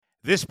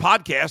This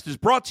podcast is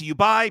brought to you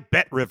by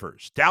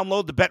BetRivers.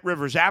 Download the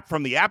BetRivers app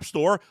from the App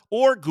Store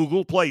or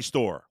Google Play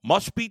Store.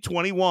 Must be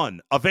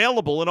 21.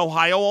 Available in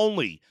Ohio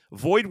only.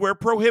 Void where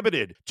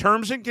prohibited.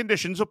 Terms and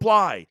conditions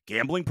apply.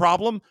 Gambling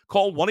problem?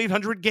 Call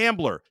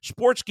 1-800-GAMBLER.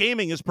 Sports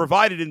gaming is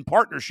provided in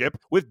partnership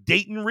with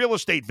Dayton Real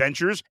Estate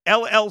Ventures,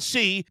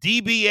 LLC,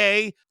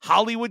 DBA,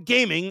 Hollywood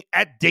Gaming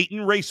at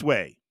Dayton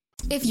Raceway.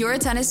 If you're a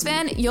tennis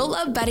fan, you'll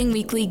love Betting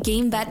Weekly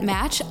Game Bet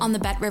Match on the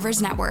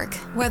BetRivers Network.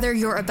 Whether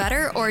you're a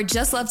bettor or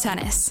just love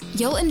tennis,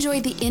 you'll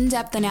enjoy the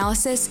in-depth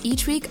analysis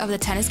each week of the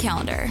tennis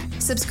calendar.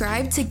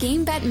 Subscribe to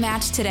Game Bet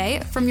Match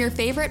today from your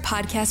favorite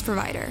podcast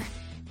provider.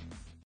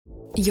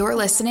 You're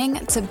listening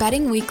to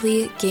Betting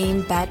Weekly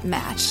Game Bet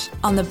Match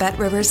on the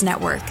BetRivers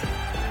Network.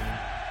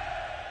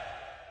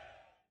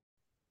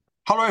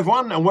 Hello,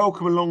 everyone, and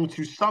welcome along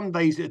to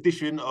Sunday's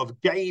edition of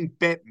Game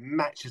Bet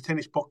Match, a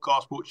tennis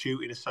podcast brought to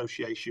you in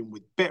association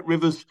with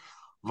BetRivers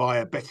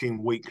via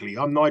Betting Weekly.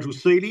 I'm Nigel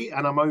Seeley,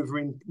 and I'm over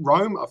in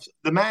Rome.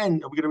 The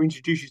man we're going to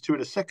introduce you to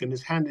in a second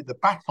has handed the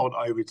baton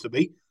over to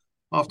me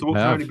after what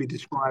can only be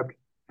described.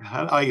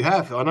 Oh, you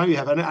have? I know you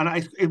have.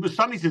 And it was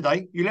sunny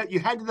today. You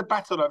handed the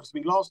baton over to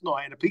me last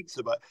night in a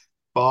pizza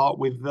bar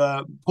with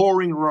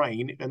pouring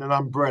rain and an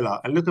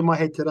umbrella. And look at my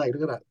head today.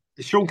 Look at that.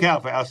 It's Sean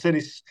Calvert, our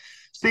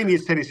senior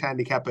tennis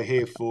handicapper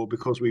here for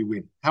Because We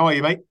Win. How are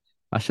you, mate?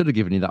 I should have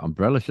given you that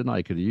umbrella, shouldn't I?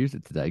 I could have used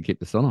it today and keep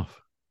the sun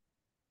off.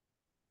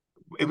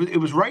 It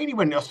was rainy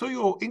when I saw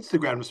your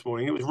Instagram this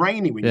morning. It was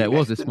rainy when you it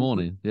was this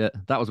morning. Yeah,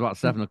 that was about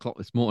 7 o'clock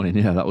this morning.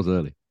 Yeah, that was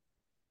early.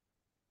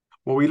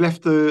 Well, we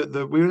left we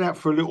went out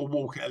for a little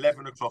walk at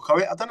 11 o'clock.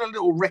 I've done a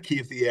little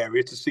recce of the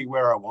area to see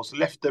where I was. I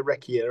left the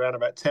recce at around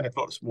about 10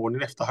 o'clock this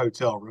morning, left the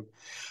hotel room,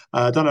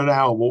 done an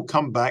hour walk,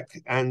 come back,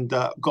 and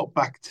got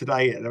back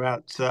today at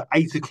about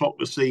 8 o'clock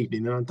this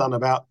evening. And I've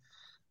done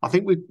I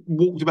think we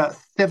walked about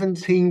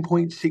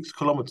 17.6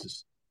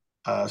 kilometres,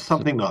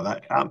 something like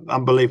that.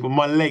 Unbelievable.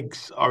 My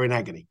legs are in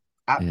agony.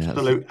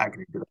 Absolute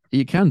agony.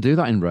 You can do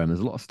that in Rome. There's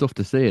a lot of stuff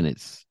to see, and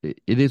it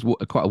is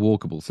quite a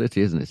walkable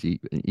city, isn't it? So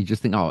you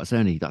just think, that's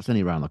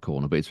only around the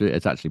corner, but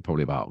it's actually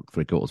probably about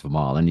 3/4 of a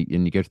mile. And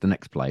you go to the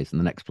next place and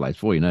the next place.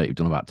 Before you know it, you've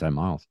done about 10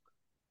 miles.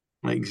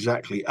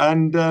 Exactly.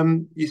 And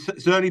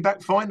is Ernie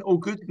back fine? All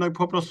good? No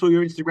problem. I saw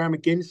your Instagram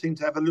again. Seemed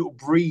to have a little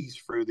breeze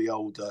through the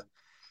old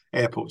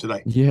airport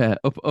today. Yeah,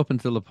 up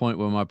until the point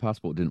where my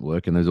passport didn't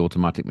work and those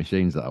automatic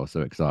machines that I was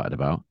so excited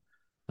about.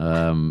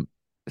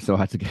 So I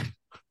had to get.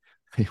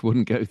 It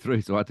wouldn't go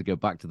through, so I had to go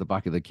back to the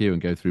back of the queue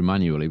and go through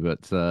manually.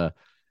 But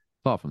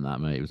apart from that,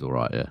 mate, it was all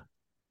right, yeah.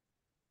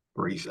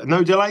 Breeze.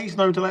 No delays?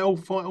 No delay? All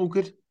fine? All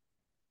good?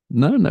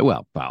 No.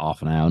 Well, about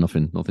half an hour.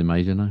 Nothing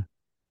major, no.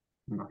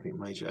 Nothing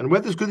major. And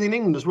weather's good in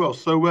England as well.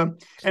 So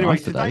anyway,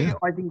 nice today, yeah.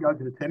 I didn't go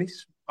to the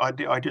tennis.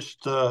 I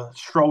just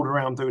strolled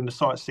around doing the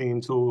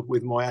sightseeing tour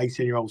with my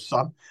 18-year-old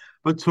son.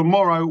 But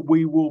tomorrow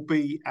we will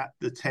be at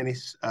the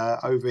tennis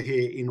over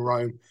here in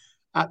Rome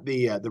at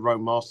the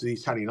Rome Masters, the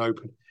Italian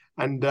Open.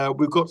 And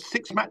we've got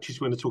 6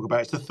 matches we're going to talk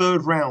about. It's the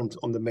third round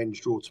on the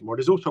men's draw tomorrow.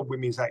 There's also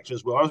women's action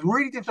as well. I was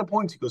really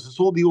disappointed because I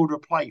saw the order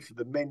of play for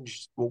the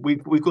men's. Well,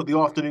 we've got the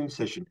afternoon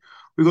session.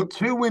 We've got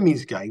 2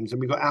 women's games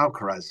and we've got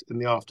Alcaraz in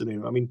the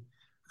afternoon. I mean,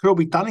 could all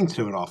be done in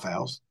 2.5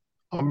 hours.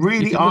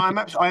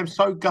 I am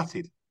so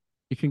gutted.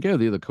 You can go to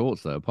the other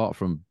courts though. Apart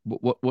from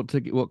what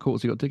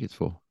courts you got tickets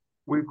for?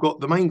 We've got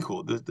the main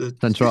court, the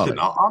Centrale. Listen,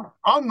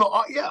 I'm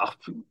not. Yeah.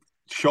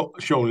 Sean,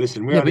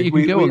 listen. But you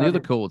can go on the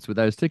other courts with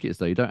those tickets,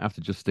 though. You don't have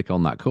to just stick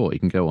on that court. You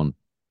can go on.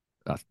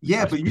 But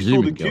you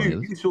saw the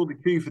queue. You saw the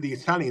queue for the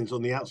Italians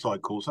on the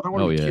outside courts. I don't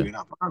want to be queuing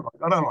up.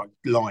 I don't like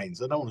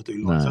lines. I don't want to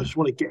do lines. No. I just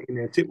want to get in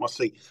there and tip my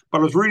seat.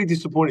 But I was really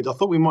disappointed. I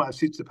thought we might have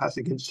Tsitsipas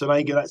against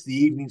Sonega. That's the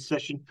evening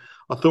session.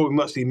 I thought we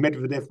might see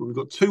Medvedev. But we've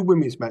got 2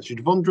 women's matches: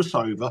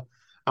 Vondrousova,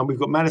 and we've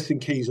got Madison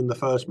Keys in the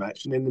first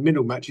match, and then the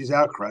middle match is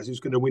Alcaraz, who's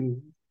going to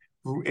win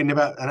in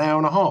about an hour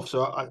and a half.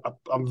 So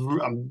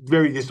I'm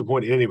very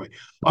disappointed anyway.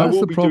 That's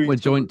the problem with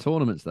joint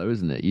tournaments though,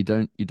 isn't it? You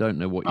don't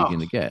know what you're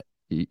going to get.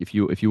 If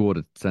you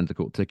order centre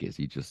court tickets,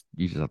 you just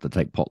have to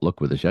take pot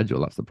luck with the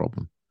schedule. That's the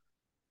problem.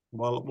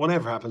 Well,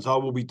 whatever happens, I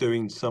will be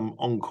doing some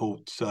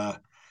on-court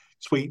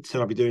tweets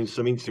and I'll be doing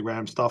some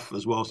Instagram stuff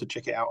as well. So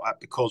check it out at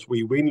Because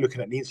We Win,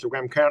 looking at the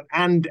Instagram account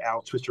and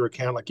our Twitter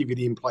account. I'll give you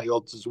the in-play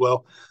odds as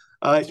well.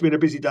 It's been a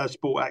busy day of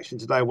sport action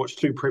today. I watched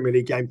 2 Premier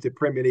League games. The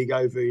Premier League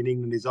over in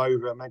England is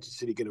over. Manchester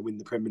City going to win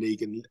the Premier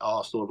League and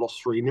Arsenal have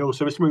lost 3-0.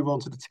 So let's move on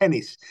to the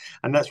tennis.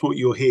 And that's what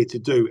you're here to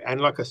do. And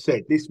like I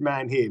said, this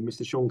man here,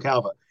 Mr. Sean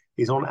Calvert,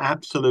 is on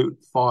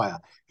absolute fire.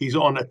 He's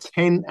on a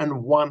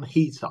 10-1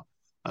 heater.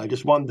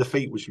 Just one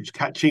defeat, which was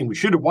catching. We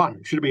should have won.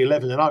 It should have been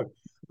 11-0.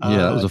 Yeah,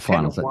 that was a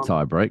final set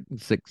tie break.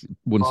 6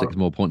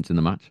 more points in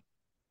the match.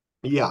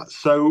 Yeah,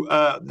 so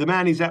the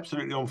man is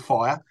absolutely on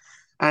fire.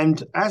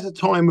 And as a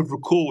time of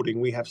recording,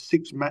 we have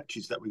 6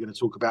 matches that we're going to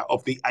talk about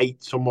of the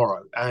 8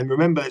 tomorrow. And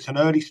remember, it's an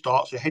early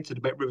start, so head to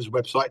the BetRivers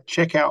website,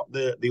 check out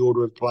the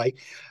order of play,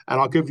 and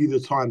I'll give you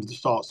the times to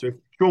start. So if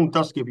Sean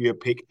does give you a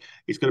pick,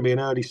 it's going to be an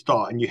early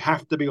start, and you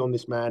have to be on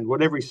this man,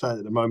 whatever he's saying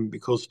at the moment,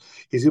 because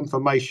his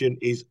information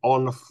is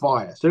on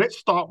fire. So let's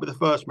start with the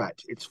first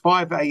match. It's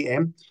 5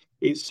 a.m.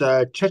 It's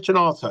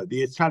Cecchinato,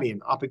 the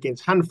Italian, up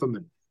against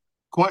Hanferman.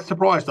 Quite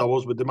surprised I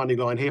was with the money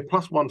line here,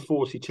 plus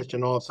 140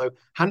 Cecchinato,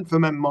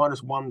 Hanferman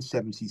minus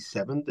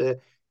 177.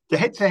 The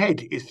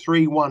head-to-head is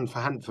 3-1 for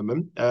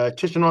Hanferman.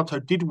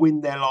 Cecchinato did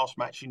win their last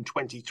match in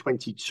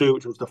 2022,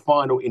 which was the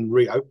final in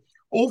Rio.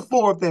 All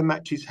four of their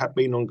matches have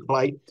been on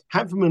clay.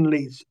 Hanferman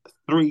leads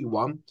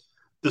 3-1.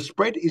 The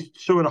spread is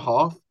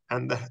 2.5,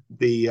 and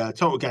the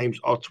total games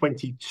are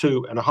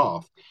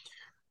 22.5.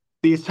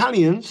 The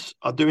Italians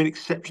are doing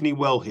exceptionally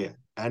well here.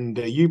 And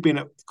you've been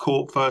at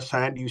court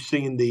firsthand. You've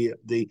seen the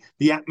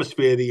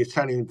atmosphere the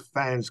Italian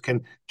fans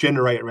can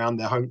generate around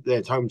their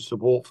home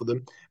support for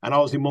them. And I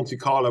was in Monte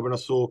Carlo when I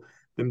saw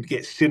them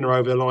get Sinner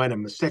over the line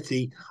and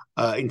Massetti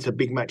into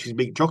big matches,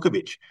 beat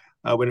Djokovic,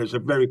 when it was a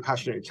very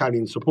passionate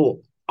Italian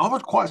support. I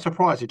was quite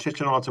surprised that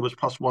Cecchinato was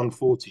plus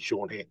 140,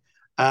 Sean, here.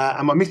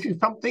 Am I missing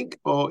something,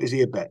 or is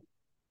he a bet?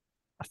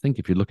 I think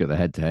if you look at the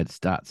head-to-head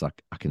stats,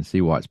 I can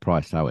see why it's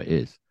priced how it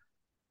is.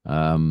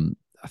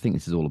 I think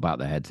this is all about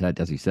the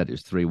head-to-head. As he said, it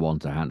was 3-1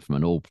 to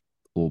Hanferman.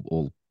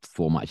 All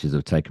four matches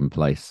have taken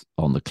place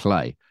on the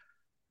clay.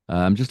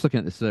 Just looking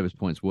at the service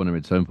points won and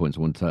return points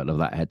won total of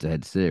that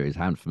head-to-head series,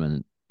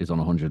 Hanferman is on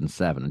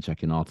 107 and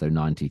Cecchinato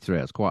 93.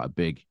 That's quite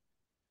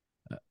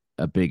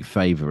a big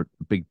favour,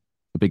 a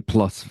big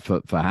plus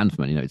for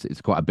Hanferman. You know,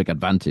 it's quite a big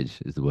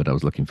advantage is the word I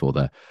was looking for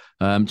there.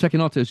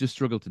 Cecchinato has just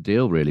struggled to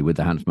deal really with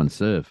the Hanferman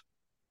serve.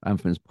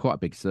 Hanferman's quite a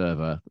big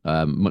server,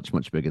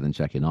 much bigger than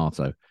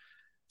Cecchinato.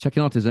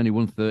 Cecchinato only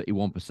won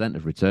 31%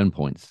 of return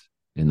points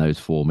in those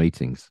four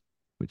meetings,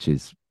 which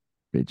is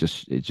it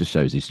just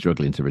shows he's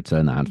struggling to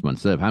return the Hanferman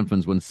serve.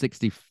 Hanferman's won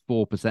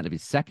 64% of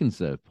his second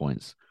serve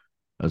points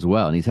as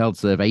well, and he's held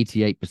serve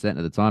 88%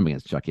 of the time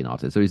against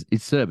Cecchinato. So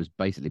his serve has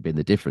basically been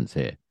the difference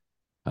here.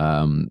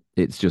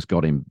 It's just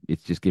given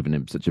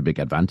him such a big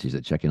advantage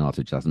that Cecchinato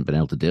just hasn't been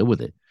able to deal with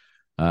it.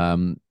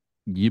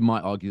 You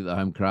might argue that the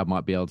home crowd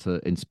might be able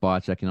to inspire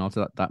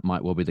Cecchinato. That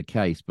might well be the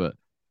case, but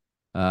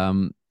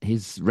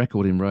his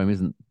record in Rome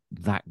isn't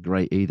that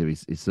great either.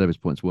 His service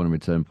points won and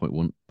return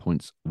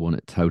points won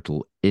at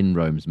total in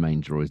Rome's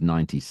main draw is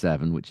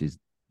 97, which is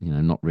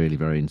not really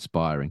very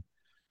inspiring.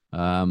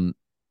 Hanferman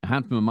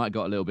might have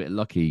got a little bit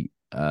lucky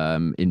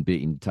in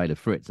beating Taylor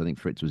Fritz. I think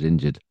Fritz was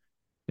injured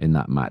in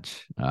that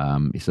match.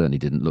 He certainly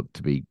didn't look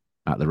to be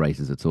at the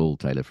races at all,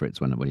 Taylor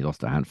Fritz, when he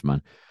lost to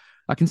Hanferman.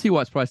 I can see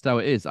why it's priced how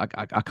it is. I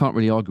can't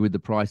really argue with the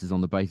prices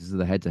on the basis of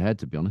the head-to-head,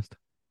 to be honest.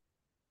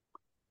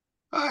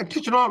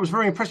 Cecchinato was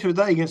very impressive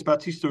today against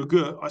Bautista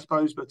Agut. I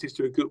suppose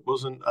Bautista Agut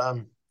wasn't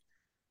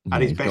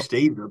at his best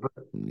either. But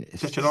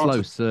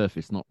slow surf,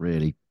 it's not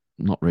really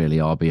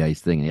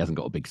RBA's thing, and he hasn't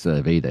got a big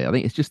serve either. I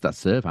think it's just that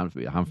serve,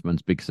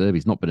 Hanferman's big serve.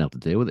 He's not been able to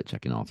deal with it,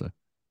 Cecchinato.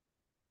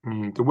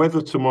 The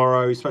weather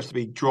tomorrow is supposed to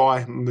be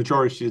dry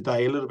majority of the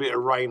day. A little bit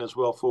of rain as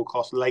well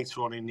forecast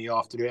later on in the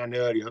afternoon and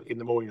earlier in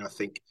the morning, I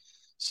think.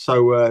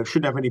 So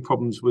shouldn't have any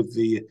problems with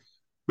the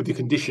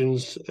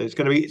conditions. It's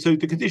going to be so.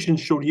 The conditions,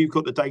 Sean, you've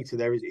got the data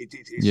there.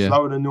 It's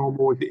slower than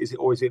normal. Is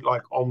it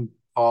like on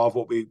par of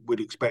what we would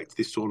expect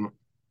this tournament?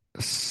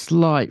 A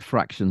slight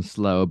fraction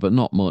slower, but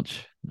not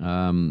much.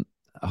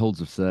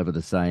 Holds of serve are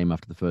the same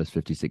after the first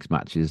 56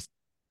 matches.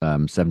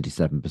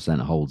 77%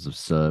 holds of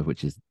serve,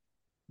 which is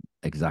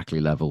exactly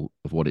level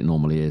of what it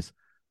normally is.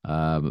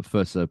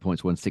 First serve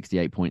points won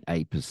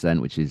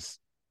 68.8%, which is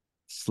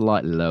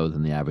slightly lower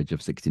than the average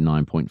of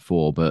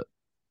 69.4%, but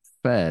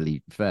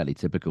fairly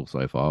typical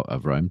so far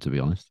of Rome, to be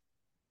honest.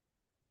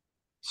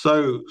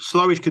 So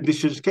slowish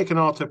conditions.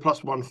 Cecchinato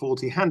plus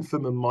 140,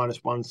 Hanferman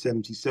minus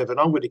 177.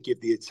 I'm going to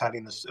give the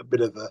Italian a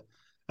bit of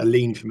a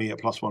lean for me at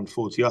plus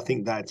 140. I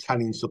think that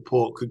Italian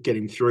support could get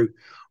him through.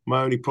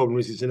 My only problem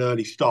is it's an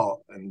early start,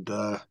 and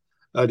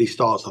early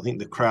starts, I think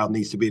the crowd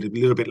needs to be a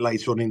little bit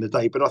later on in the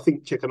day. But I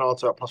think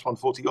Cecchinato at plus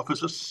 140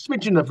 offers a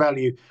smidgen of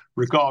value,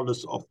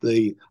 regardless of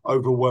the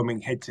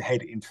overwhelming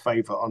head-to-head in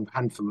favour on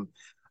Hanferman.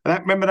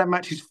 Remember that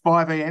match is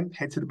 5 a.m.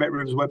 Head to the Bet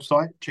Rivers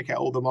website. Check out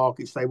all the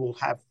markets. They will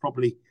have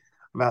probably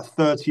about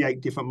 38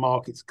 different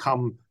markets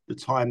come the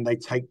time they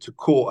take to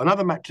court.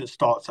 Another match that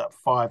starts at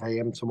 5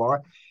 a.m.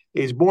 tomorrow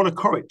is Borna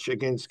Coric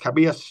against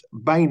Cabeas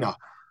Baena.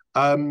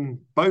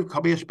 Both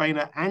Cabeas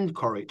Baena and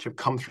Coric have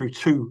come through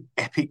two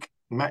epic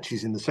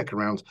matches in the second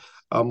round.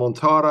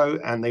 Montaro,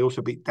 and they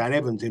also beat Dan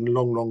Evans in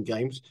long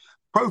games.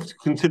 Both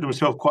consider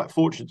themselves quite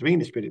fortunate to be in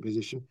this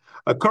position.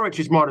 Coric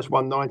is minus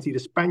 190. The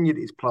Spaniard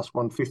is plus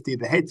 150.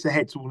 The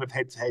head-to-heads, all of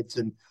head-to-heads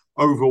and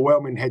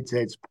overwhelming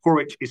head-to-heads.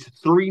 Coric is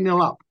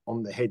 3-0 up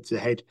on the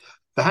head-to-head.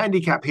 The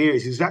handicap here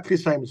is exactly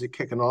the same as the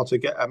Cecchinato.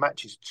 A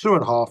match is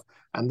 2.5,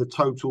 and the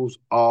totals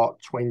are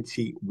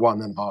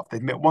 21.5.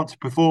 They've met once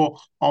before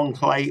on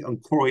clay,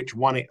 and Coric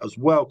won it as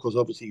well, because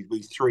obviously he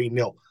was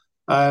 3-0.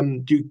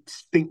 Do you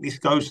think this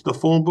goes to the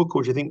form book,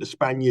 or do you think the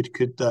Spaniard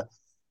could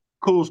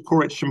cause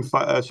Coric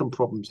some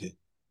problems here?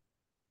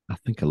 I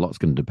think a lot's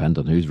going to depend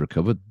on who's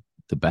recovered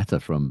the better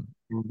from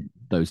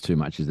those two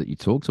matches that you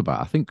talked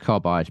about. I think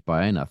Calvert,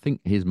 I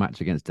think his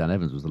match against Dan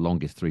Evans was the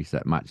longest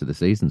 3-set match of the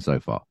season so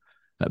far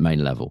at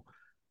main level.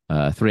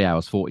 3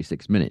 hours,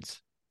 46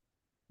 minutes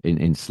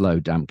in slow,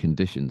 damp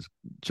conditions.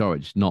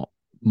 Chorich not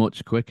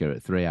much quicker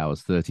at 3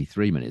 hours,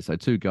 33 minutes. So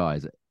two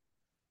guys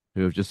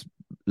who have just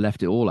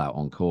left it all out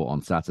on court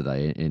on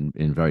Saturday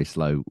in very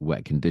slow,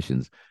 wet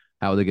conditions.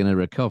 How are they going to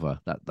recover?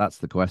 That's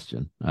the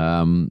question.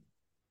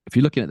 If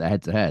you're looking at the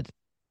head-to-head,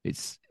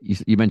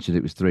 you mentioned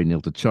it was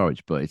 3-0 to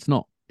Chorich, but it's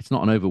not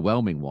an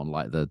overwhelming one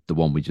like the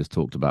one we just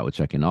talked about with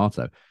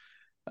Cecchinato.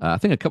 I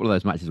think a couple of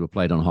those matches were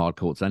played on hard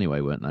courts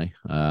anyway, weren't they?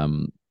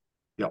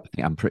 Yeah,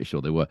 I'm pretty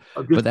sure they were.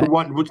 Just the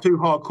one with two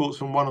hard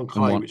courts and one on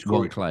clay.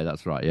 One clay,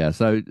 that's right. Yeah.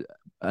 So,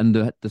 and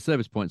the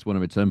service points won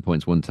and return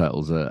points won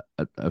totals are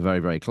very,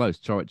 very close.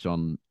 Chorich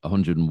on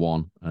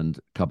 101 and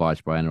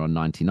Calvert on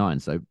 99.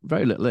 So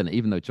very little in it.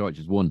 Even though Chorich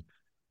has won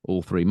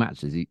all three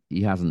matches,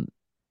 he hasn't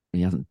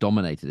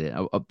dominated it.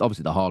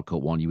 Obviously, the hard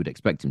court one you would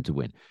expect him to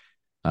win.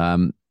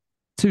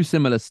 Two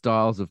similar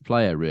styles of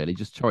player, really.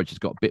 Just Chorich has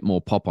got a bit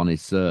more pop on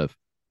his serve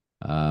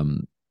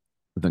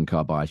than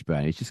Calvert.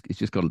 It's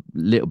just got a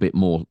little bit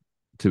more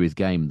to his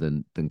game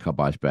than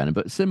Calvert,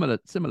 but similar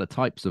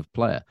types of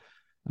player.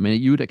 I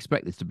mean, you would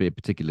expect this to be a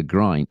particular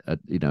grind, a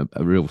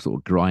real sort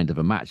of grind of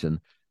a match, and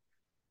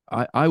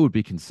I would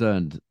be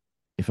concerned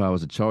if I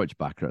was a Chorich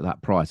backer at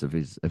that price of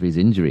his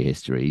injury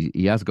history.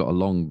 He has got a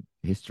long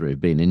history of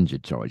being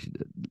injured, Chorich,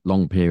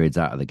 long periods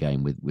out of the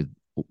game with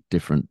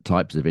different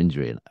types of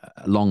injury, and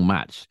a long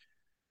match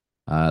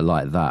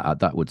like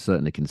that would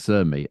certainly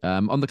concern me.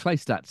 On the clay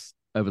stats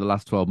over the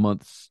last 12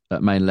 months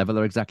at main level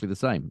are exactly the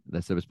same.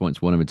 Their service points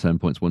won and return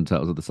points won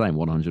totals are the same,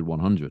 100,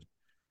 100.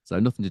 So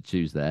nothing to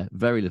choose there.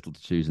 Very little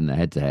to choose in the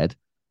head-to-head.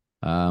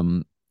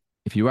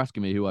 If you were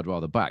asking me who I'd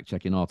rather back,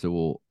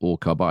 Cecchinato or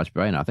Calvert,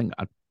 I think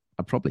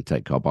I'd probably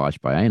take Calvert.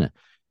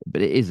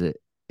 But it is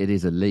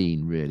a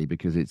lean, really,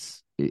 because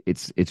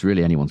it's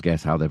really anyone's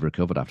guess how they've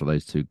recovered after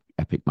those two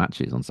epic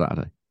matches on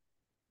Saturday.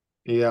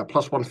 Yeah,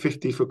 plus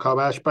 150 for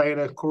Calvert.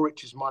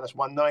 Chorich is minus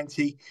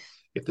 190.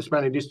 If the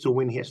Spaniard is to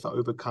win, he has to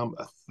overcome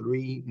a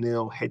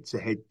 3-0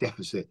 head-to-head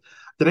deficit.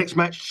 The next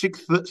match,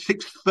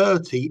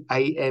 6:30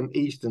 a.m.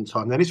 Eastern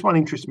time. Now, this one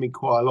interests me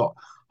quite a lot.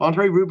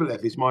 Andrei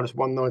Rublev is minus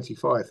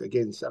 195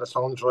 against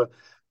Alessandro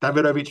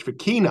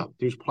Davidovich-Fokina,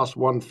 who's plus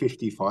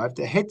 155.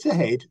 The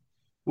head-to-head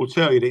will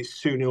tell you that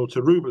it's 2-0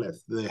 to Rublev.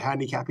 The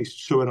handicap is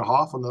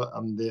 2.5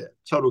 on the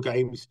total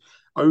games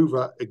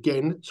over,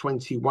 again,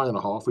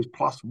 21.5 is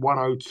plus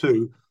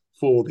 102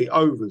 for the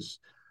overs.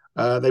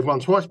 They've won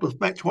twice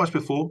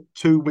before,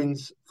 2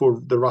 wins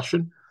for the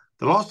Russian.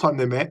 The last time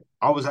they met,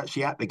 I was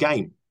actually at the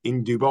game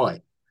in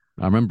Dubai.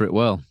 I remember it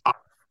well.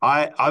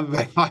 I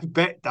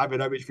bet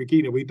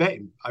Davidovich-Fokina. We bet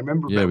him. I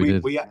remember. Yeah, we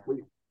did.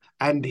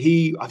 And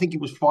I think it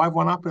was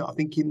 5-1 up. I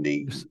think in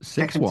the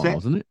 6-1,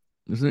 wasn't it?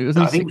 I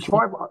think it was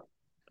 5-1.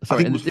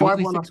 Sorry, it was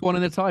 5-1 6-1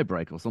 in a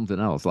tiebreak or something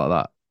else like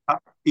that.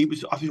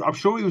 I'm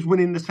sure he was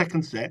winning the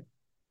second set,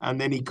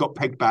 and then he got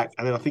pegged back,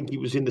 and then I think he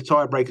was in the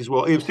tiebreak as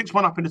well. It was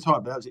 6-1 up in the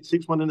tiebreak. That was it,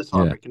 6-1 in the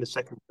tiebreak in the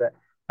second set,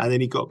 and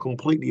then he got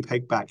completely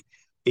pegged back.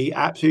 He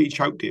absolutely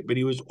choked it, but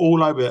he was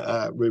all over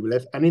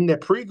Rublev, and in their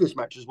previous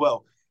match as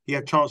well, he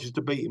had chances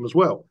to beat him as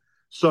well.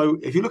 So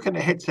if you look at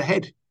the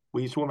head-to-head,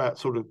 when you're talking about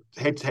sort of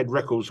head-to-head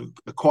records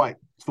are quite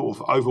sort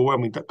of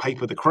overwhelming, that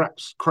paper the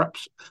cracks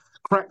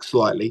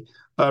slightly.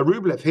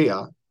 Rublev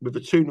here with a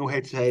 2-0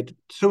 head-to-head,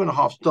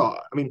 2.5 start.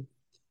 I mean,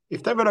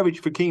 if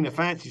Davidovich-Fokina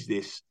fancies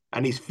this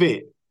and he's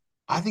fit,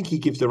 I think he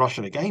gives the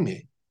Russian a game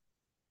here.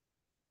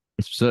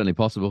 It's certainly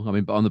possible. I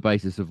mean, but on the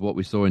basis of what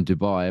we saw in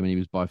Dubai, I mean, he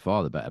was by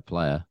far the better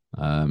player.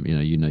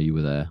 You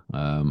were there.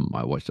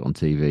 I watched it on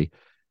TV.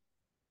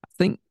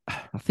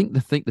 I think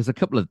there's a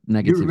couple of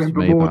negatives. You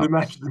remember for me more about... the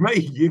match than me.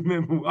 You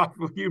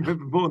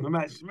remember more the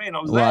match than me, and I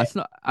was there. It's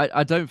not.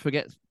 I don't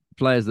forget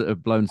players that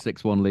have blown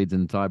 6-1 leads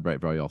in tiebreak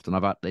very often.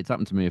 It's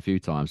happened to me a few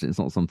times. It's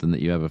not something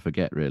that you ever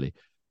forget, really.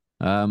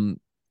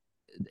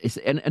 It's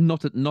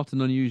not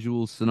an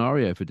unusual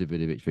scenario for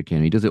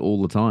Davidovich-Fokina. He does it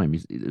all the time.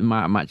 The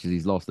amount of matches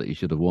he's lost that he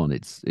should have won,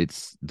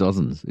 it's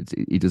dozens.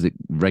 He does it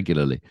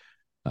regularly,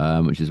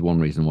 which is one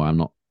reason why I'm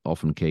not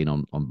often keen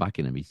on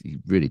backing him. He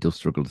really does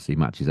struggle to see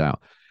matches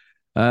out.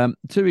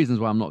 2 reasons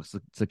why I'm not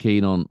so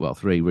keen on. Well,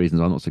 3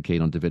 reasons I'm not so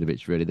keen on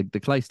Davidovich. Really, the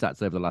clay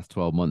stats over the last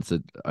 12 months are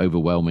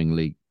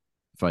overwhelmingly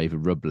favour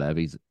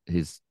Rublev.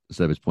 His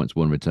service points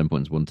won, return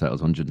points won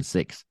totals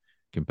 106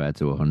 compared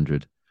to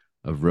 100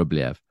 of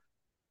Rublev.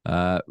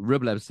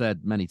 Rublev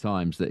said many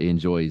times that he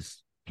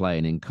enjoys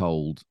playing in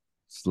cold,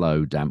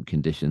 slow, damp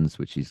conditions,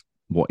 which is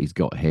what he's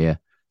got here.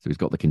 So he's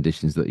got the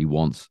conditions that he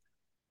wants.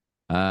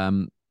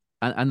 And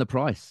the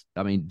price.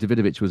 I mean,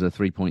 Davidovich was a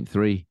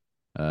 3.3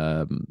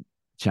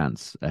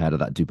 chance ahead of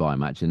that Dubai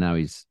match, and now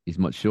he's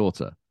much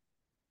shorter.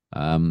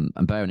 And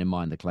bearing in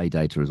mind the clay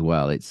data as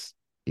well, it's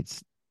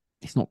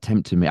not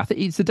tempting me. I think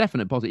it's a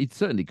definite positive. He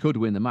certainly could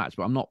win the match,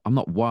 but I'm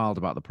not wild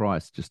about the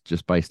price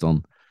just based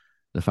on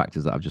the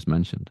factors that I've just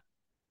mentioned.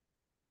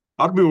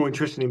 I'd be more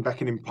interested in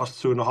backing him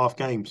plus 2.5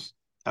 games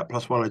at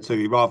plus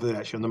 102 rather than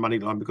actually on the money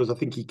line, because I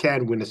think he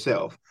can win a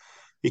set-off.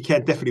 he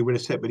can definitely win a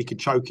set, but he can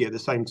choke it at the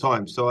same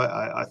time. So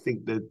I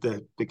think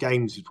the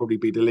games would probably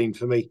be the lean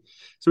for me.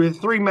 So we have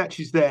 3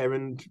 matches there,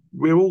 and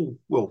we're all,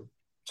 well,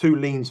 2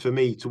 leans for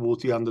me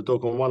towards the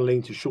underdog and 1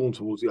 lean to Sean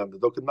towards the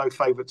underdog, and no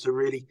favourites are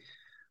really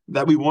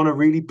that we want to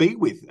really beat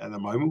with at the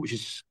moment, which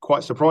is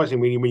quite surprising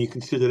when you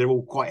consider they're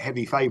all quite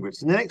heavy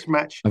favourites. And the next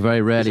match, I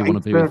very rarely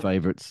want to be with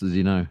favourites, as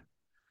you know.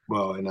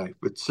 Well, I know,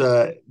 but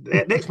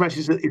the next match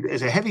is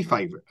a heavy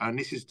favourite, and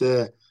this is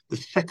the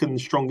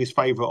second strongest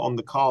favourite on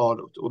the card,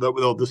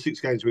 although the 6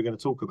 games we're going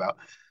to talk about.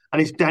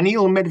 And it's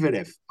Daniil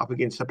Medvedev up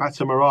against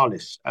Zapata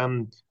Morales.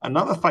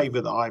 Another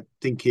favourite that I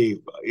think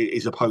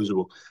is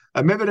opposable.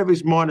 Medvedev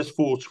is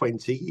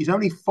 -420. He's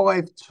only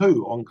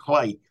 5-2 on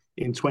clay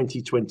in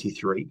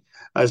 2023.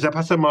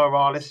 Zapata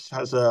Morales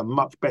has a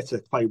much better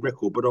clay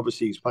record, but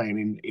obviously he's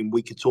playing in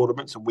weaker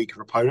tournaments and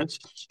weaker opponents.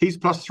 He's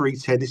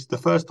 +310. This is the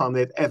first time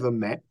they've ever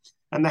met.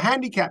 And the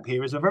handicap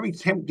here is a very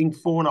tempting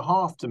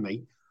 4.5 to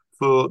me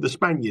for the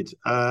Spaniard.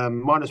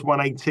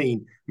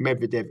 -118,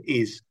 Medvedev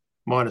is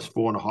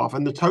 -4.5.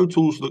 And the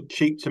totals look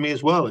cheap to me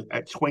as well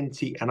at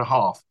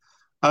 20.5.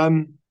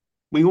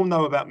 We all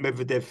know about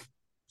Medvedev's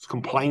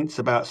complaints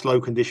about slow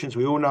conditions.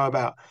 We all know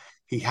about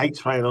he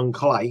hates playing on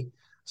clay.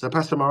 So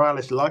Pastor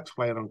Morales likes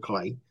playing on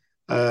clay,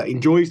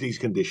 enjoys these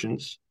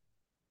conditions.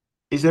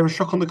 Is there a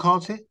shock on the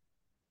cards here?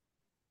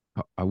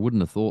 I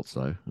wouldn't have thought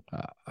so.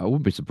 I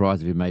wouldn't be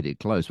surprised if he made it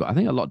close, but I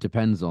think a lot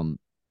depends on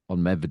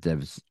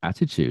Medvedev's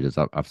attitude, as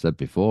I've said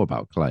before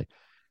about clay.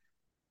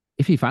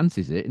 If he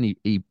fancies it and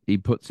he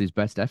puts his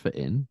best effort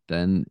in,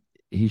 then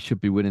he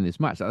should be winning this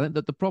match. I think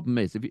that the problem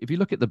is, if you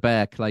look at the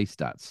bare clay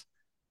stats,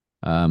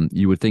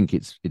 you would think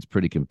it's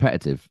pretty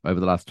competitive. Over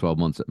the last 12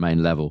 months at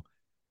main level,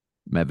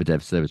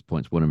 Medvedev's service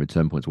points won and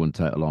return points won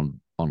total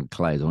on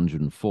clay is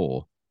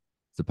 104.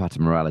 Zapata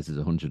Morales is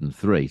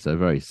 103, so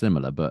very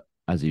similar. But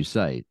as you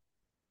say,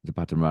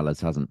 Zapata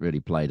Morales hasn't really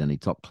played any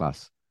top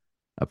class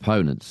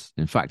opponents.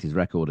 In fact, his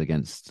record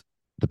against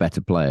the better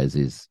players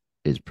is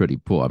pretty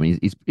poor. I mean,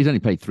 he's only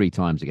played 3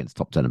 times against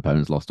top 10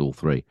 opponents, lost all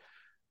 3.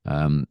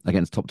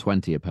 Against top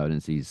 20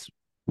 opponents, he's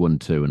won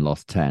 2 and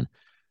lost 10.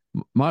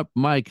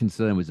 My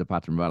concern with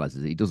Zapata Morales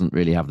is that he doesn't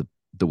really have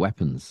the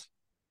weapons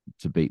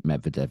to beat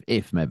Medvedev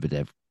if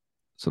Medvedev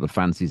sort of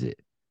fancies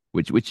it,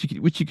 which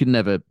you can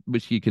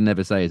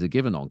never say is a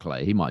given on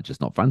clay. He might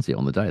just not fancy it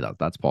on the day.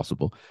 That's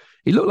possible.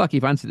 He looked like he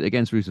fancied it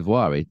against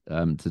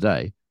Ruusuvuori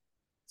today.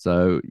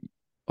 So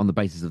on the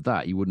basis of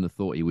that, you wouldn't have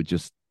thought he would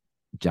just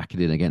jack it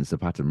in against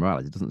Zapata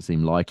Morales. It doesn't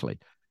seem likely.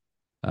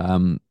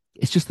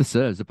 It's just the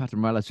serve. Zapata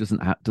Morales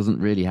doesn't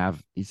really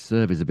have, his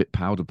serve is a bit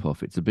powder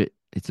puff. It's a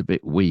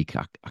bit weak.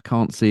 I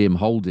can't see him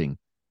holding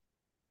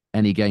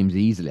any games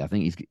easily. I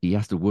think he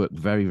has to work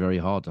very, very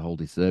hard to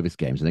hold his service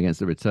games. And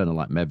against a returner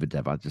like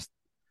Medvedev,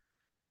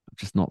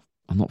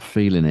 I'm not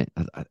feeling it.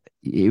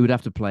 He would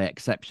have to play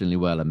exceptionally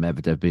well, and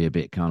Medvedev be a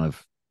bit kind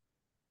of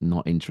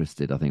not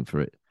interested, I think,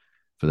 for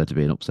there to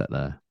be an upset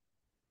there.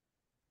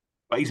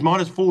 But he's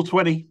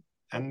 -420,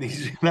 and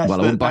I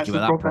wouldn't back him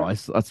at that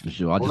price. That's for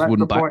sure. I just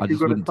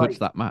wouldn't touch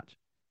that match.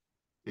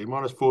 Yeah,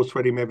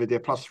 -420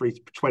 Medvedev,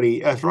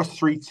 +320,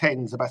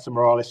 +310 Zapata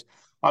Morales.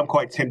 I'm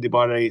quite tempted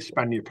by the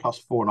Spaniard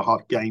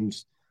 +4.5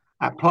 games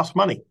at plus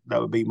money.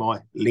 That would be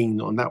my lean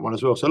on that one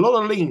as well. So a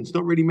lot of leans,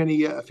 not really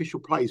many official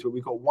plays, but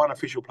we've got one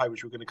official play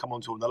which we're going to come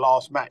on to in the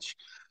last match.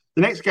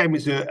 The next game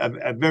is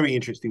a very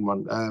interesting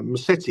one.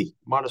 Musetti,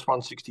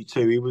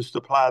 -162. He was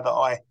the player that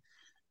I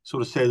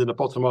sort of said at the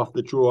bottom half of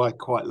the draw. I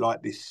quite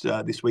like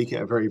this week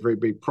at a very, very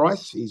big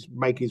price. He's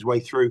making his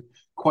way through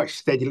quite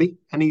steadily,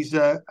 and he's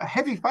a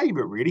heavy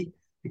favourite, really,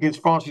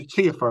 against Francis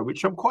Tiafoe,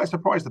 which I'm quite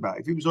surprised about.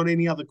 If he was on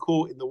any other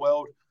court in the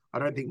world, I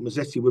don't think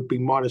Musetti would be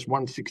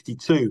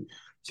 -162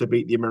 to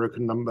beat the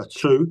American number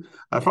 2.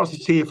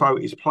 Francis Tiafoe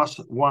is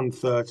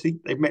 +130.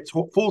 They've met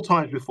 4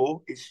 times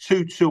before. It's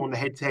 2-2 on the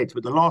head-to-head,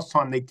 but the last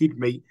time they did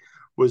meet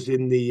was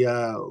in the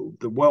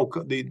World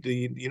Cup,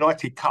 the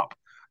United Cup,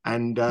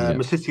 and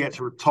Musetti had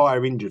to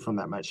retire injured from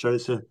that match. So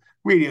it's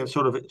really a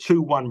sort of a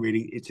 2-1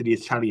 really to the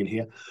Italian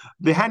here.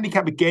 The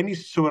handicap again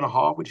is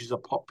 2.5, which is a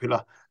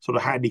popular sort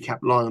of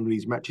handicap line on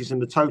these matches,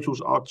 and the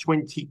totals are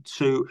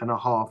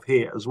 22.5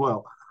 here as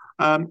well.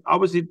 I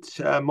was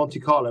at Monte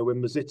Carlo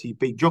when Musetti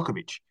beat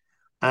Djokovic,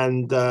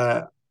 and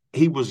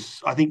he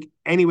was, I think,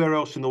 anywhere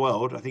else in the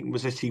world, I think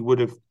Musetti would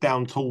have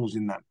down tools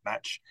in that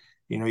match.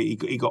 You know, he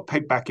got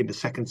pegged back in the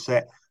second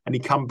set, and he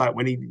come back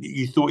when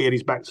he thought he had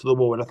his back to the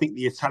wall, and I think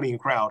the Italian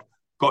crowd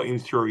got him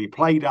through. He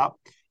played up,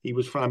 he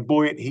was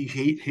flamboyant, he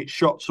hit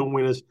shots on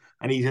winners,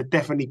 and he's a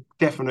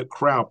definite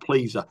crowd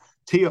pleaser.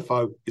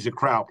 Tiafoe is a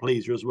crowd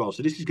pleaser as well.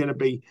 So this is going to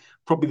be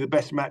probably the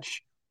best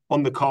match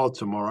on the card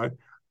tomorrow.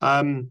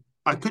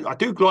 I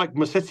do like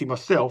Musetti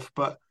myself,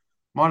 but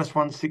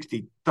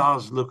 -160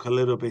 does look a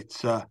little bit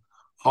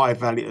high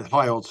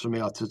odds for me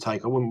to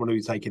take. I wouldn't want to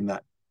be taking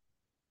that.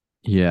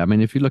 Yeah, I mean,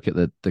 if you look at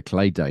the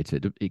clay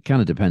data, it kind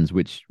of depends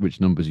which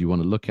numbers you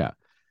want to look at.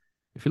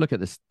 If you look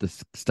at the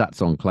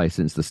stats on clay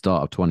since the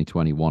start of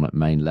 2021 at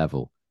main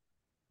level,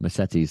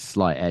 Musetti's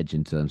slight edge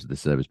in terms of the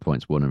service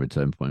points won and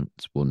return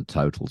points won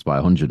totals by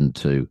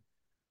 102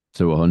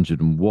 to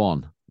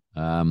 101.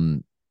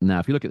 Now,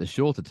 if you look at the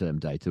shorter term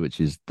data, which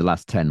is the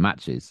last 10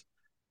 matches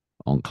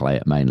on clay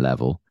at main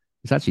level,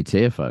 it's actually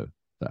Tiafoe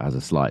that has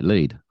a slight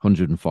lead,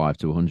 105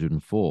 to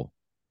 104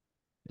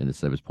 in the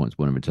service points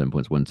won and return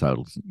points won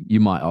totals. You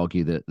might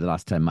argue that the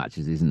last 10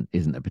 matches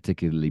isn't a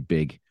particularly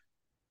big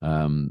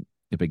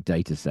a big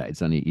data set.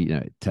 It's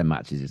only 10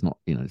 matches. It's not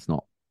it's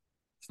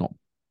not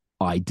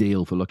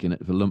ideal for looking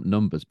at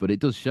numbers, but it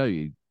does show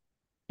you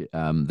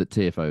that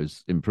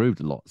Tiafoe's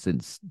improved a lot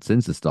since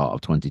the start of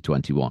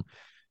 2021.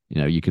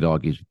 You could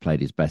argue he's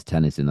played his best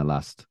tennis in the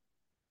last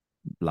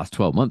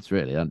 12 months,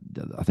 really.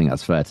 I think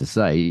that's fair to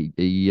say.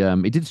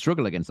 He did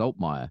struggle against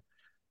Altmaier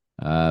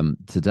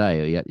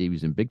today. He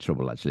was in big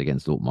trouble, actually,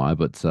 against Altmaier,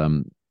 but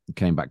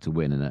came back to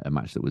win in a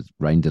match that was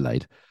rain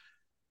delayed.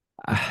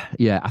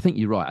 I think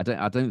you're right.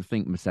 I don't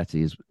think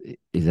Musetti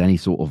is any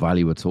sort of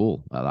value at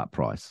all at that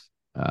price.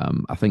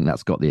 I think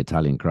that's got the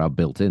Italian crowd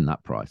built in,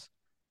 that price.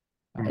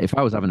 If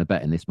I was having a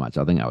bet in this match,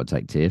 I think I would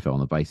take Tiafoe on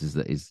the basis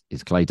that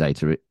his clay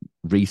data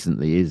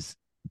recently is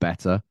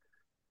better.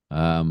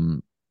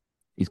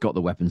 He's got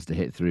the weapons to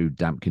hit through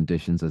damp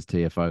conditions as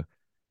Tiafoe.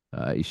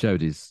 He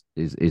showed his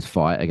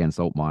fight against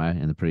Altmaier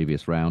in the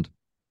previous round.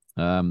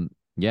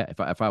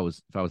 If I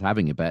was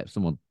having a bet, if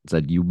someone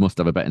said you must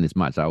have a bet in this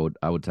match, I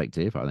would take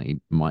Tiafoe. I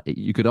think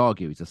you could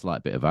argue it's a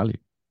slight bit of value.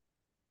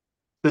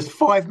 There's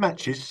 5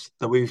 matches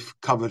that we've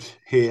covered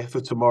here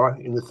for tomorrow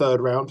in the third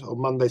round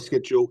on Monday's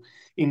schedule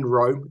in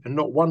Rome, and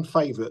not one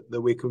favourite that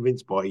we're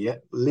convinced by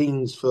yet.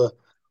 Leans for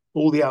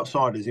all the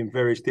outsiders in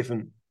various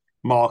different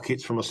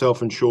markets from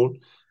myself and Sean.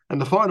 And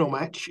the final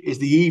match is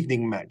the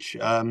evening match.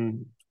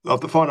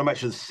 Of the final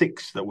match of the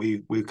 6 that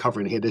we're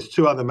covering here, there's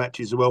 2 other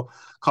matches as well.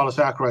 Carlos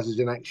Alcaraz is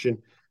in action,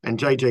 and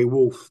JJ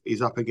Wolf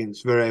is up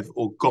against Zverev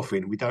or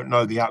Goffin. We don't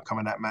know the outcome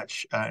of that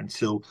match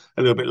until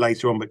a little bit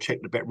later on, but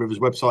check the Bet Rivers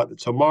website that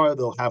tomorrow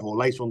they'll have, or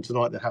later on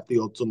tonight, they'll have the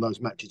odds on those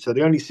matches. So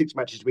the only 6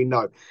 matches we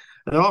know.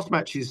 And the last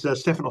match is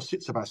Stefanos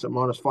Tsitsipas at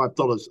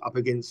 -$5 up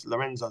against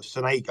Lorenzo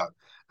Sonego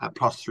at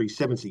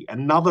 +370.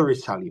 Another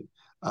Italian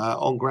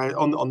on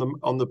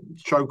the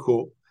show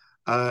court.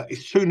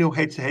 It's 2-0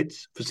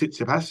 head-to-heads for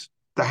Tsitsipas.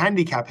 The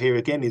handicap here,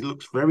 again, it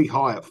looks very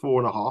high at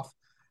 4.5.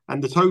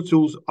 And the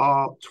totals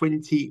are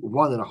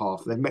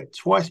 21.5. They've met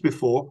twice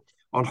before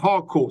on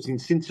hard courts in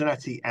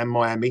Cincinnati and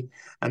Miami.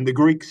 And the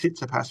Greek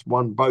Tsitsipas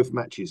won both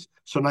matches.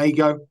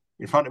 Sonego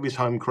in front of his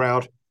home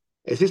crowd.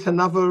 Is this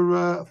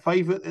another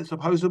favourite that's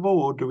opposable,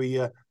 or do we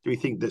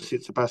think that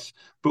Tsitsipas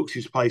books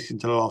his place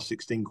into the last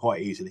 16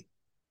 quite easily?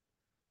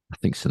 I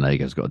think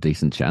Sonego's got a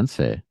decent chance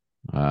here.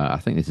 I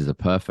think this is a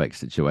perfect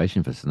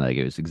situation for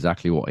Sonego. It's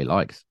exactly what he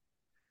likes.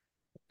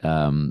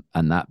 And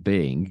that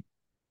being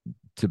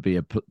to be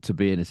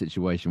in a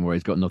situation where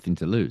he's got nothing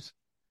to lose.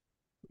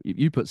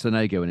 You put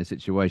Sonego in a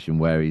situation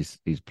where he's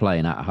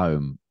playing at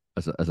home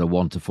as a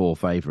 1-4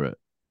 favourite,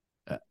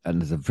 and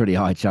there's a pretty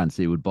high chance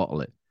he would bottle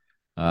it.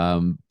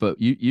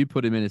 But you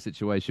put him in a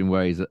situation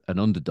where he's an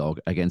underdog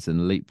against an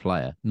elite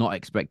player, not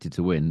expected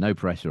to win, no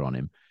pressure on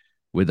him,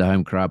 with the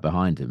home crowd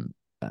behind him,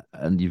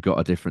 and you've got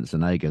a different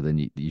Sonego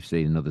than you've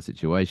seen in other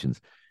situations.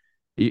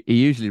 He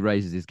usually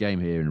raises his game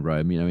here in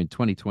Rome. In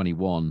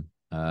 2021,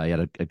 he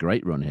had a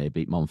great run here.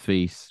 Beat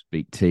Monfils,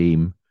 beat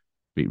Thiem,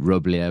 beat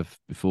Rublev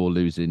before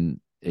losing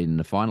in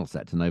the final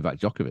set to Novak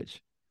Djokovic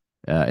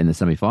in the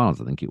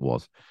semi-finals, I think it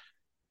was.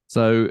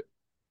 So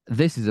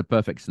this is a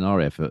perfect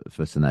scenario for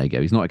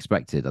Sonego. He's not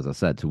expected, as I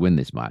said, to win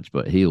this match,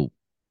 but he'll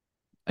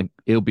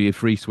be a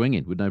free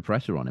swinging with no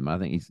pressure on him. I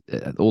think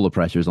all the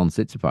pressure is on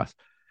Tsitsipas.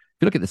 If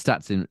you look at the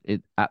stats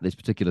at this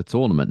particular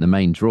tournament, the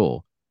main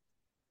draw,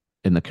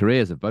 in the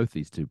careers of both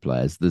these two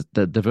players,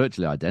 they're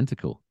virtually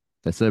identical.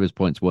 Their service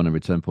points won and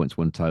return points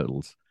won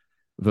totals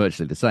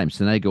virtually the same.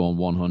 Sonego on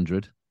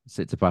 100,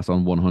 Tsitsipas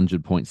on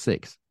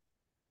 100.6.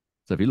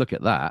 So if you look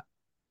at that,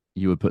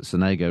 you would put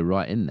Sonego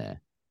right in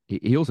there.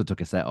 He also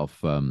took a set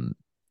off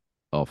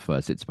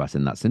Tsitsipas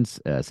in that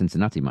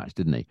Cincinnati match,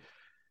 didn't he?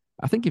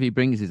 I think if he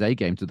brings his A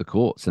game to the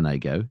court,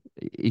 Sonego,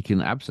 he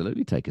can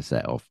absolutely take a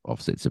set off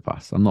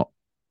Tsitsipas. I'm not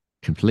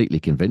completely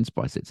convinced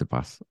by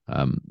Tsitsipas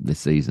this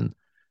season.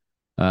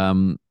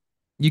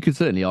 You could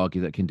certainly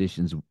argue that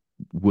conditions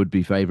would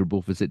be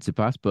favourable for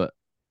Tsitsipas, but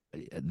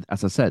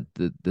as I said,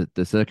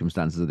 the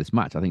circumstances of this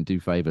match, I think, do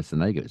favour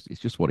Sonego. It's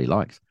just what he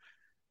likes.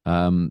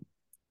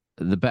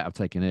 The bet I've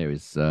taken here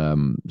is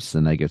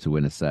Sonego to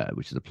win a set,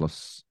 which is a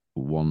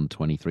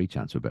 +123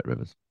 chance for Bet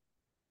Rivers.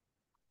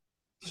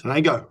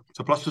 Sonego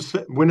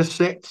to win a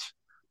set,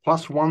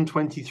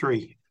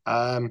 +123.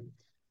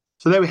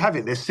 So there we have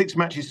it. There's 6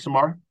 matches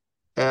tomorrow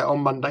on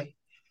Monday,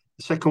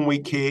 the second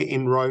week here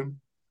in Rome.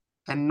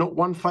 And not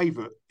one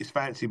favourite is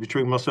fancy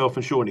between myself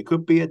and Sean. It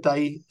could be a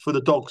day for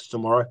the dogs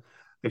tomorrow.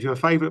 If you're a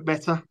favourite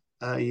better,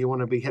 you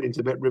want to be heading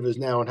to Bet Rivers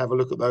now and have a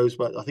look at those.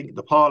 But I think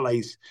the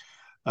parlays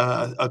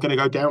are going to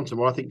go down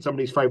tomorrow. I think some of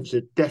these favourites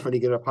are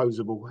definitely going to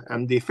opposable.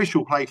 And the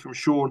official play from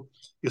Sean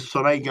is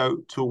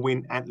Sonego to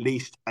win at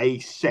least a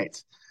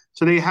set.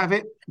 So there you have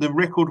it. The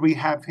record we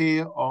have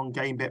here on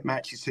Game Bet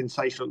Match is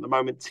sensational at the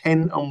moment.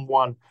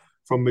 10-1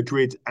 from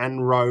Madrid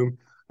and Rome.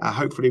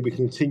 Hopefully we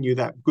continue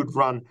that good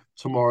run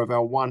tomorrow of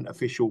our one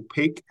official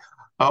pick.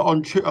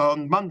 On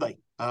Monday,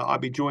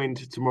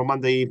 tomorrow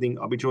Monday evening,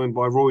 I'll be joined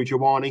by Roy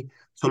Giovanni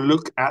to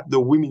look at the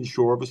women's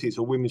draw. Obviously, it's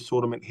a women's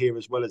tournament here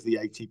as well as the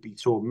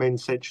ATP Tour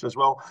men's section as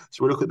well.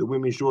 So we'll look at the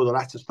women's draw, the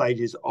latter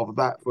stages of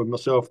that for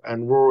myself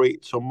and Rory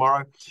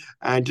tomorrow.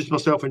 And just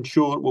myself and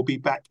Sean will be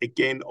back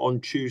again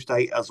on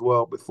Tuesday as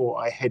well before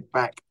I head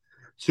back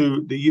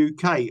to the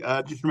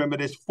UK. Just remember,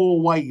 there's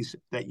 4 ways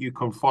that you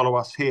can follow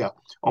us here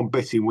on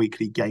Betting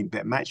Weekly Game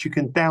Bet Match. You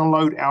can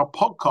download our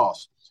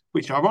podcast,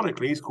 which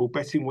ironically is called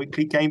Betting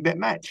Weekly Game Bet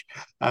Match.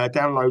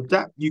 Download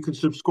that. You can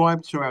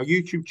subscribe to our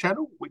YouTube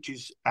channel, which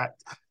is at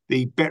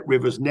the Bet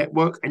Rivers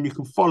Network, and you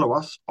can follow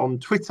us on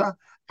Twitter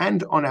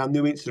and on our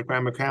new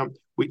Instagram account,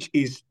 which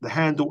is the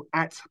handle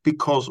at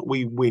Because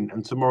We Win.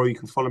 And tomorrow you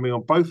can follow me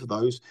on both of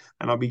those,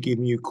 and I'll be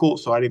giving you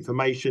courtside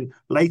information,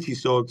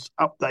 latest odds,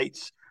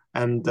 updates,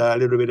 and a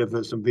little bit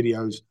of some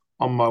videos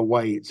on my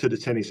way to the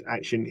tennis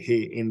action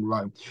here in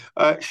Rome.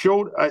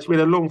 Sean, it's been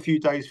a long few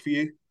days for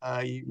you.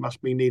 You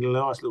must be needing a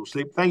nice little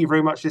sleep. Thank you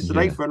very much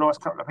yesterday for a nice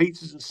couple of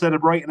pizzas and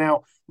celebrating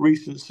our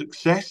recent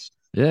success.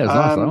 Yeah, it was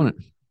nice, wasn't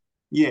it?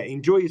 Yeah,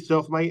 enjoy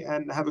yourself, mate,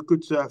 and have a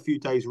good few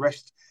days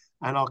rest.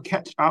 And I'll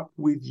catch up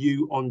with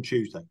you on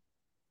Tuesday.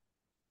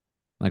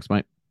 Thanks,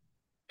 mate.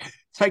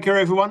 Take care,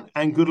 everyone,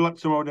 and good luck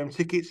to all them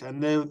tickets.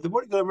 And what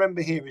you've got to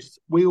remember here is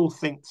we all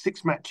think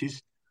 6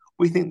 matches.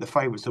 We think the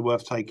favourites are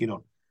worth taking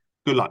on.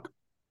 Good luck.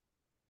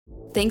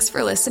 Thanks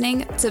for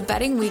listening to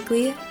Betting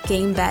Weekly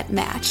Game Bet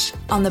Match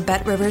on the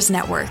Bet Rivers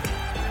Network.